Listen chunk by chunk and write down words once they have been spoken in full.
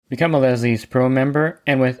Become a Leslie's Pro member,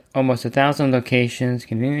 and with almost 1,000 locations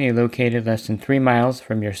conveniently located less than 3 miles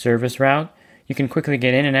from your service route, you can quickly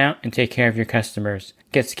get in and out and take care of your customers.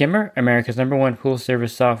 Get Skimmer, America's #1 pool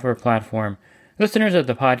service software platform. Listeners of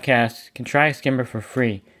the podcast can try Skimmer for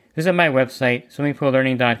free. Visit my website,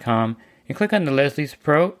 swimmingpoollearning.com, and click on the Leslie's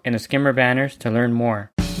Pro and the Skimmer banners to learn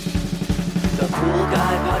more. The Pool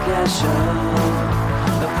Guy Podcast Show.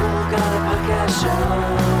 The Pool Guy Podcast Show.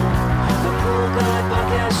 The Pool Guy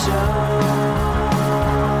Podcast Show.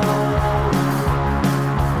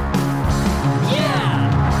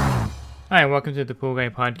 Yeah! Hi, welcome to the Pool Guy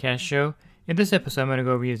Podcast Show. In this episode, I'm going to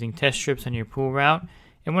go over using test strips on your pool route.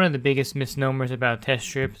 And one of the biggest misnomers about test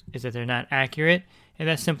strips is that they're not accurate, and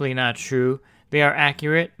that's simply not true. They are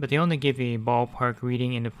accurate, but they only give you a ballpark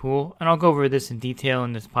reading in the pool, and I'll go over this in detail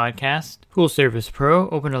in this podcast. Pool Service Pro.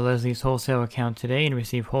 Open a Leslie's wholesale account today and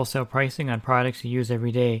receive wholesale pricing on products you use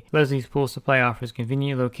every day. Leslie's Pool Supply offers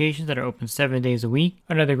convenient locations that are open 7 days a week.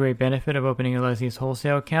 Another great benefit of opening a Leslie's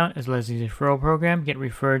wholesale account is Leslie's referral program. Get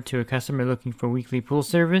referred to a customer looking for weekly pool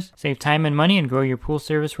service. Save time and money and grow your pool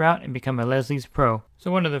service route and become a Leslie's Pro.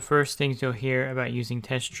 So one of the first things you'll hear about using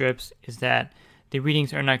test strips is that the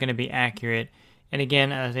readings are not going to be accurate. And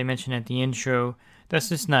again, as I mentioned at the intro, that's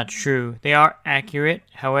just not true. They are accurate,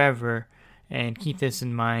 however, and keep this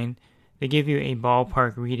in mind, they give you a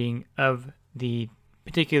ballpark reading of the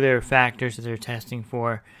particular factors that they're testing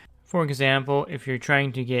for. For example, if you're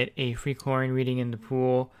trying to get a free chlorine reading in the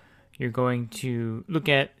pool, you're going to look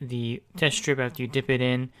at the test strip after you dip it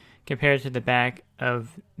in, compare it to the back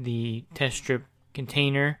of the test strip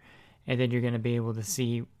container, and then you're going to be able to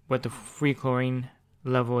see what the free chlorine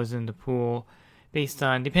level is in the pool. Based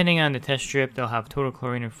on, depending on the test strip, they'll have total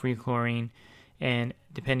chlorine and free chlorine, and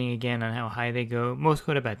depending again on how high they go, most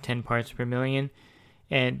go to about 10 parts per million,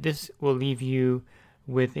 and this will leave you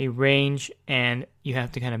with a range, and you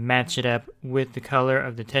have to kind of match it up with the color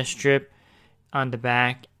of the test strip on the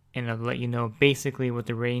back, and it'll let you know basically what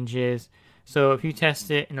the range is. So if you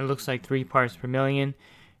test it and it looks like 3 parts per million,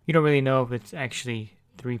 you don't really know if it's actually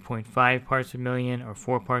 3.5 parts per million or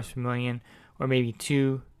 4 parts per million, or maybe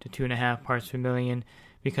 2 to 2.5 parts per million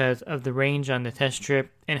because of the range on the test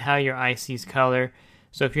strip and how your eye sees color.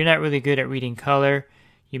 So if you're not really good at reading color,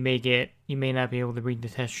 you may not be able to read the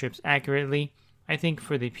test strips accurately. I think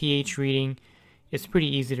for the pH reading, it's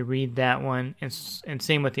pretty easy to read that one, and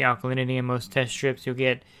same with the alkalinity in most test strips. You'll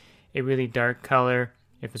get a really dark color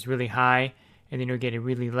if it's really high, and then you'll get a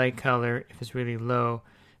really light color if it's really low.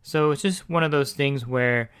 So it's just one of those things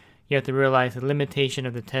where you have to realize the limitation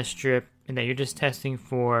of the test strip and that you're just testing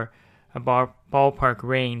for a ballpark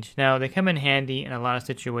range. Now, they come in handy in a lot of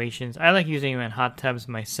situations. I like using them in hot tubs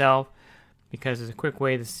myself because it's a quick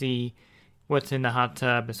way to see what's in the hot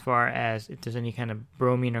tub as far as if there's any kind of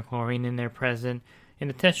bromine or chlorine in there present. And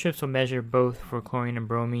the test strips will measure both for chlorine and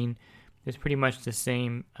bromine. It's pretty much the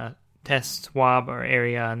same test swab or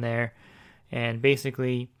area on there. And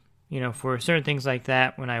basically, for certain things like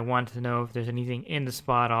that, when I want to know if there's anything in the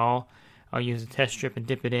spot at all, I'll use a test strip and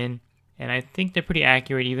dip it in. And I think they're pretty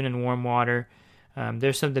accurate even in warm water.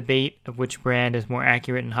 There's some debate of which brand is more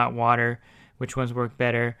accurate in hot water, which ones work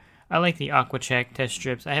better. I like the AquaCheck test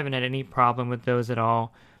strips. I haven't had any problem with those at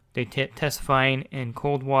all. They test fine in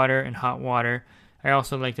cold water and hot water. I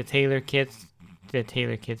also like the Taylor test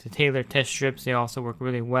strips. They also work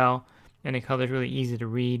really well, and the color's really easy to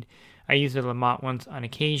read. I use the LaMotte ones on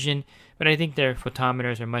occasion, but I think their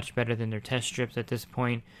photometers are much better than their test strips at this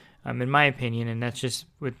point, in my opinion, and that's just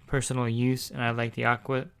with personal use. And I like the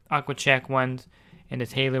AquaCheck ones and the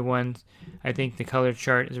Taylor ones. I think the color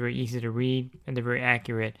chart is very easy to read, and they're very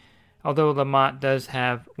accurate. Although LaMotte does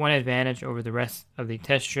have one advantage over the rest of the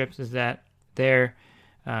test strips is that their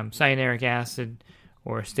cyanuric acid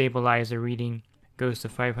or stabilizer reading goes to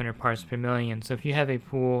 500 parts per million. So if you have a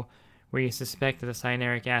pool where you suspect that the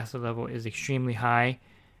cyanuric acid level is extremely high,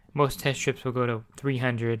 most test strips will go to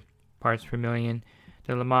 300 parts per million.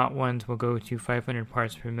 The LaMotte ones will go to 500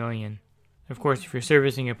 parts per million. Of course, if you're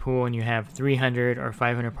servicing a pool and you have 300 or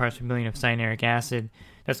 500 parts per million of cyanuric acid,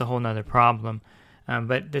 that's a whole nother problem.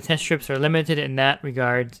 But the test strips are limited in that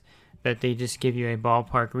regards, that they just give you a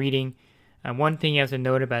ballpark reading. One thing you have to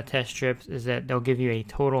note about test strips is that they'll give you a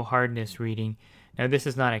total hardness reading. Now, this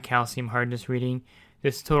is not a calcium hardness reading.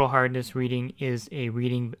 This total hardness reading is a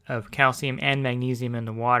reading of calcium and magnesium in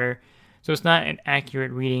the water. So it's not an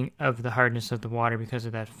accurate reading of the hardness of the water because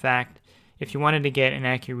of that fact. If you wanted to get an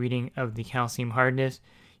accurate reading of the calcium hardness,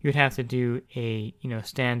 you would have to do a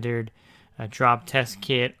standard drop test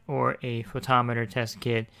kit or a photometer test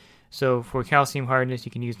kit. So for calcium hardness,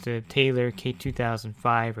 you can use the Taylor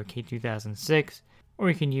K2005 or K2006, or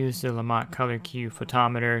you can use the Lamont Color Q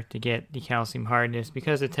photometer to get the calcium hardness.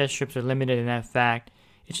 Because the test strips are limited in that fact,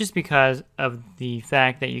 it's just because of the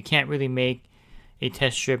fact that you can't really make a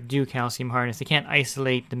test strip do calcium hardness. They can't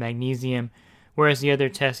isolate the magnesium, whereas the other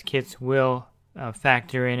test kits will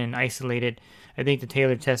factor in and isolate it. I think the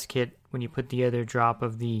Taylor test kit, when you put the other drop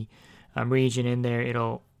of the reagent in there,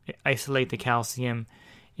 it'll isolate the calcium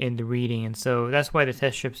in the reading, and so that's why the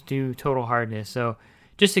test strips do total hardness. So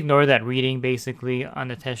just ignore that reading basically on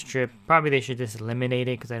the test strip. Probably they should just eliminate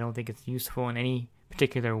it because I don't think it's useful in any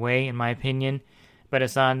particular way, in my opinion. But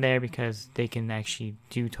it's on there because they can actually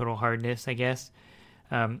do total hardness, I guess.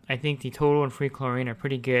 I think the total and free chlorine are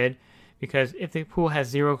pretty good because if the pool has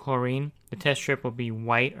 0 chlorine, the test strip will be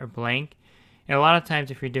white or blank. And a lot of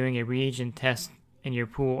times if you're doing a reagent test in your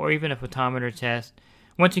pool or even a photometer test,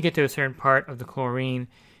 once you get to a certain part of the chlorine,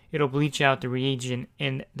 it'll bleach out the reagent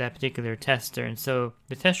in that particular tester. And so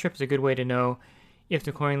the test strip is a good way to know if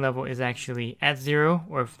the chlorine level is actually at 0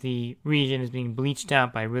 or if the reagent is being bleached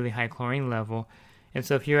out by a really high chlorine level. And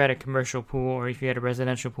so if you're at a commercial pool or if you're at a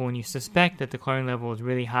residential pool and you suspect that the chlorine level is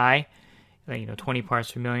really high, like 20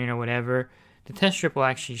 parts per million or whatever, the test strip will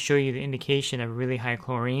actually show you the indication of really high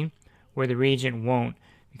chlorine where the reagent won't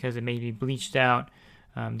because it may be bleached out.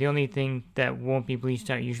 The only thing that won't be bleached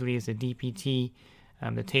out usually is the DPT.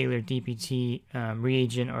 The Taylor DPT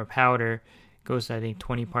reagent or powder goes to, I think,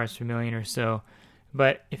 20 parts per million or so.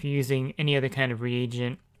 But if you're using any other kind of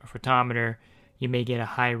reagent or photometer, you may get a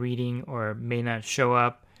high reading or may not show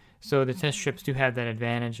up. So the test strips do have that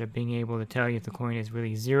advantage of being able to tell you if the chlorine is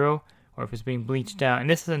really 0 or if it's being bleached out. And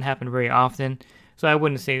this doesn't happen very often, so I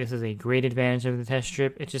wouldn't say this is a great advantage of the test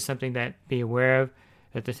strip. It's just something that be aware of,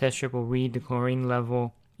 that the test strip will read the chlorine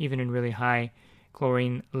level even in really high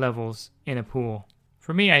chlorine levels in a pool.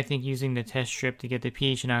 For me, I think using the test strip to get the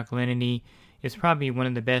pH and alkalinity is probably one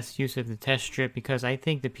of the best use of the test strip because I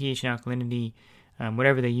think the pH and alkalinity,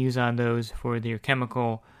 whatever they use on those for their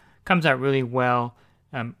chemical, comes out really well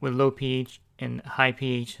with low pH and high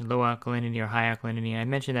pH, low alkalinity or high alkalinity. I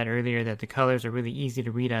mentioned that earlier that the colors are really easy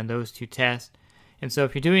to read on those two tests. And so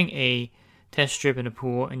if you're doing a test strip in a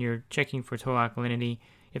pool and you're checking for total alkalinity,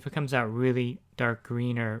 if it comes out really dark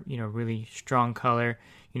green or really strong color,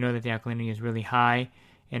 you know that the alkalinity is really high,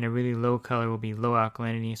 and a really low color will be low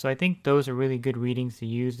alkalinity. So I think those are really good readings to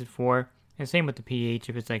use it for. And same with the pH.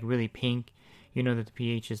 If it's like really pink, you know that the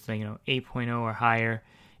pH is 8.0 or higher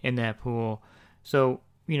in that pool. So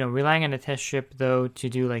relying on a test strip though to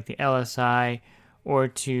do like the LSI or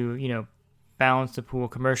to balance the pool,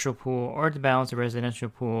 commercial pool, or to balance a residential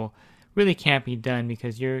pool really can't be done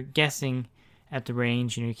because you're guessing at the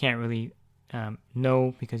range. You can't really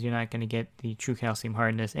know because you're not going to get the true calcium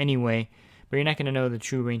hardness anyway, but you're not going to know the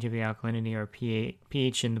true range of the alkalinity or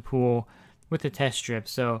pH in the pool with the test strip,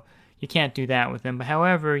 so you can't do that with them. But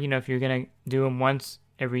however, if you're going to do them once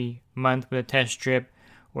every month with a test strip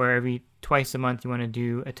or every twice a month you want to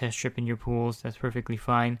do a test strip in your pools, that's perfectly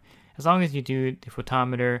fine. As long as you do the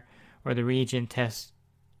photometer or the reagent test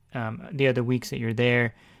the other weeks that you're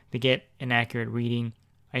there to get an accurate reading.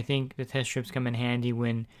 I think the test strips come in handy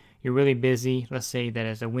when you're really busy. Let's say that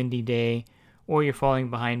it's a windy day or you're falling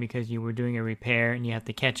behind because you were doing a repair and you have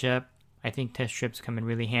to catch up. I think test strips come in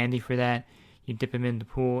really handy for that. You dip them in the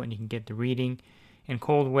pool and you can get the reading. In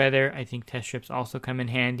cold weather, I think test strips also come in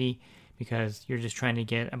handy because you're just trying to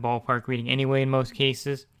get a ballpark reading anyway in most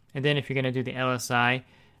cases. And then if you're going to do the LSI,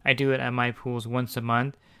 I do it at my pools once a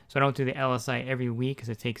month. So I don't do the LSI every week because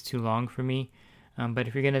it takes too long for me. But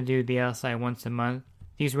if you're going to do the LSI once a month,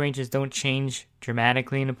 these ranges don't change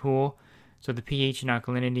dramatically in a pool. So the pH and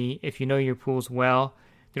alkalinity, if you know your pools well,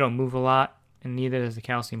 they don't move a lot, and neither does the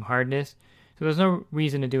calcium hardness. So there's no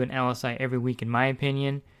reason to do an LSI every week in my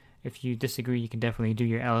opinion. If you disagree, you can definitely do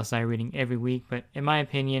your LSI reading every week. But in my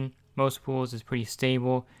opinion, most pools is pretty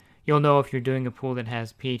stable. You'll know if you're doing a pool that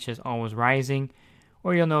has pH that's always rising,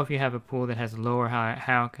 or you'll know if you have a pool that has lower high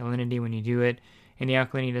alkalinity when you do it, and the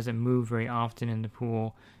alkalinity doesn't move very often in the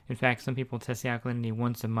pool. In fact, some people test the alkalinity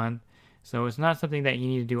once a month, so it's not something that you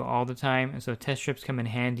need to do all the time, and so test strips come in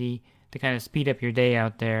handy to kind of speed up your day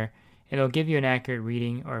out there. It'll give you an accurate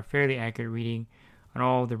reading, or a fairly accurate reading, on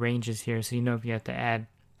all the ranges here, so you know if you have to add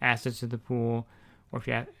acids to the pool, or if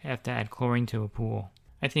you have to add chlorine to a pool.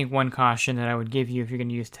 I think one caution that I would give you if you're going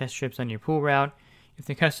to use test strips on your pool route, if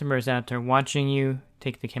the customer is out there watching you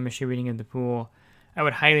take the chemistry reading of the pool, I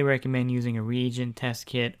would highly recommend using a reagent test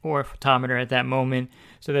kit or a photometer at that moment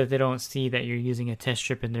so that they don't see that you're using a test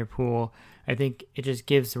strip in their pool. I think it just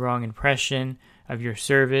gives the wrong impression of your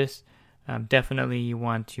service. Definitely you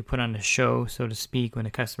want to put on a show, so to speak, when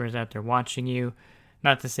the customer is out there watching you.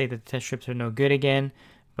 Not to say that the test strips are no good again,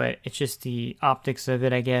 but it's just the optics of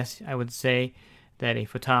it, I guess. I would say that a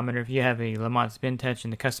photometer, if you have a Lamont Spin Touch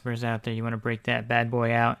and the customer's out there, you want to break that bad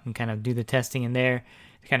boy out and kind of do the testing in there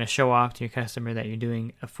to kind of show off to your customer that you're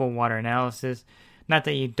doing a full water analysis. Not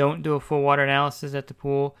that you don't do a full water analysis at the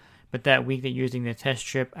pool, but that week that you're using the test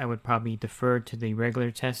strip, I would probably defer to the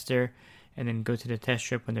regular tester and then go to the test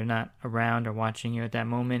strip when they're not around or watching you at that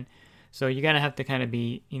moment. So you're going to have to kind of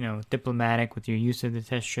be, diplomatic with your use of the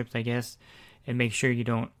test strips, I guess, and make sure you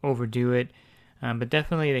don't overdo it. But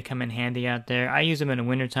definitely they come in handy out there. I use them in the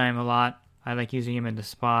wintertime a lot. I like using them in the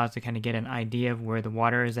spas to kind of get an idea of where the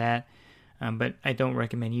water is at. But I don't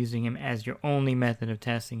recommend using them as your only method of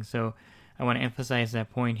testing. So I want to emphasize that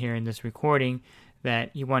point here in this recording,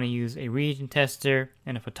 that you want to use a reagent tester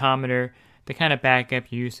and a photometer to kind of back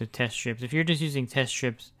up your use of test strips. If you're just using test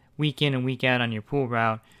strips week in and week out on your pool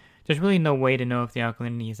route, there's really no way to know if the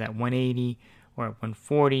alkalinity is at 180 or at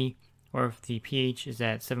 140, or if the pH is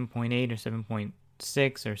at 7.8 or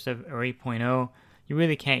 7.6 or 8.0. You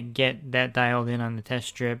really can't get that dialed in on the test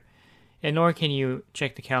strip, and nor can you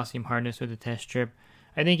check the calcium hardness with the test strip.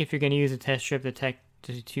 I think if you're going to use a test strip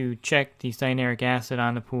to check the cyanuric acid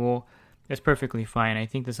on the pool, that's perfectly fine. I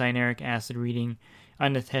think the cyanuric acid reading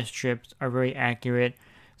on the test strips are very accurate.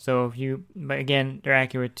 So but again, they're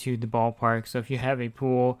accurate to the ballpark. So if you have a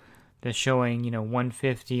pool that's showing,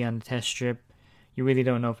 150 on the test strip, you really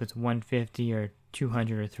don't know if it's 150 or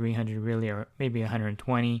 200 or 300 really, or maybe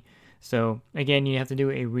 120. So again, you have to do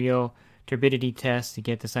a real turbidity test to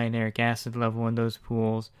get the cyanuric acid level in those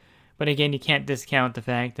pools. But again, you can't discount the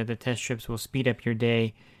fact that the test strips will speed up your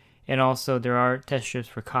day. And also there are test strips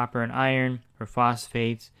for copper and iron, for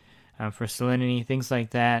phosphates, for salinity, things like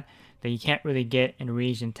that you can't really get in a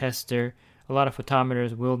reagent tester. A lot of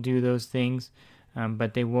photometers will do those things,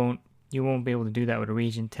 but you won't be able to do that with a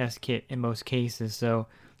reagent test kit in most cases. So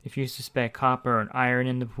if you suspect copper and iron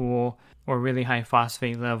in the pool or really high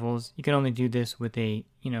phosphate levels, you can only do this with a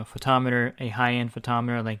photometer, a high-end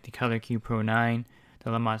photometer like the Color Q Pro 9, the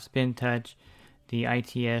Lamont Spin Touch, the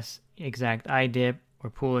ITS Exact iDip, or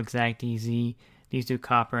Pool Exact EZ. These do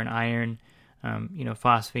copper and iron,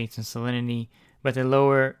 phosphates and salinity. But the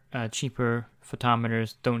lower, cheaper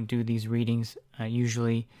photometers don't do these readings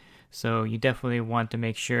usually. So you definitely want to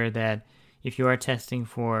make sure that if you are testing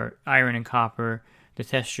for iron and copper, the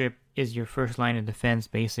test strip is your first line of defense,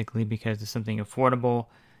 basically, because it's something affordable.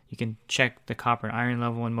 You can check the copper and iron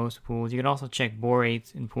level in most pools. You can also check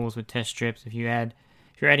borates in pools with test strips. If you're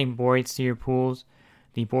adding borates to your pools,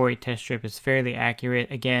 the borate test strip is fairly accurate.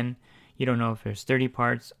 Again, you don't know if there's 30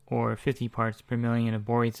 parts or 50 parts per million of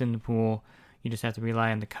borates in the pool. You just have to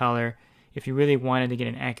rely on the color. If you really wanted to get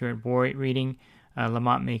an accurate borate reading,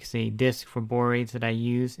 Lamont makes a disc for borates that I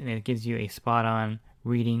use, and it gives you a spot-on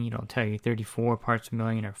reading. It'll tell you 34 parts per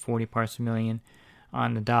million or 40 parts per million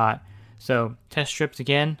on the dot. So test strips,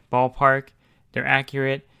 again, ballpark, they're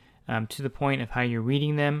accurate to the point of how you're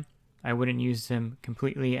reading them. I wouldn't use them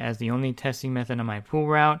completely as the only testing method on my pool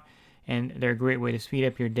route, and they're a great way to speed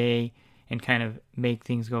up your day and kind of make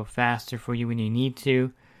things go faster for you when you need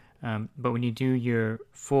to. But when you do your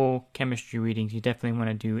full chemistry readings, you definitely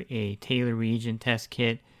want to do a Taylor reagent test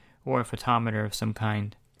kit or a photometer of some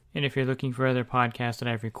kind. And if you're looking for other podcasts that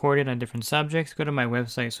I've recorded on different subjects, go to my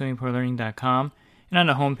website, swimmingpoollearning.com, and on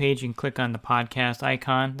the homepage, you can click on the podcast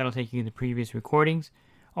icon. That'll take you to the previous recordings.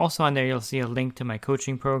 Also on there, you'll see a link to my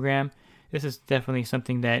coaching program. This is definitely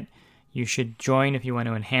something that you should join if you want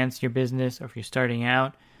to enhance your business, or if you're starting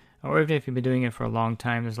out, or even if you've been doing it for a long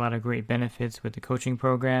time. There's a lot of great benefits with the coaching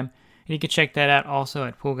program. And you can check that out also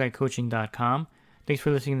at poolguycoaching.com. Thanks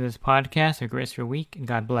for listening to this podcast. Have a great rest of your week, and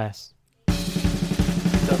God bless.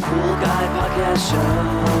 The Pool Guy Podcast Show.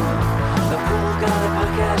 The Pool Guy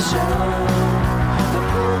Podcast Show. The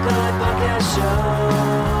Pool Guy Podcast Show.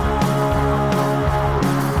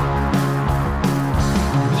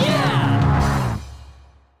 Yeah!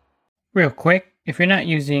 Real quick, if you're not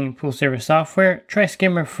using pool service software, try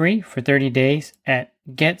Skimmer free for 30 days at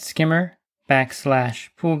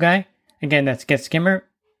getskimmer.com/poolguy. Again, that's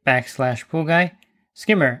getskimmer.com/poolguy.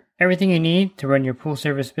 Skimmer, everything you need to run your pool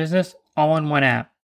service business all in one app.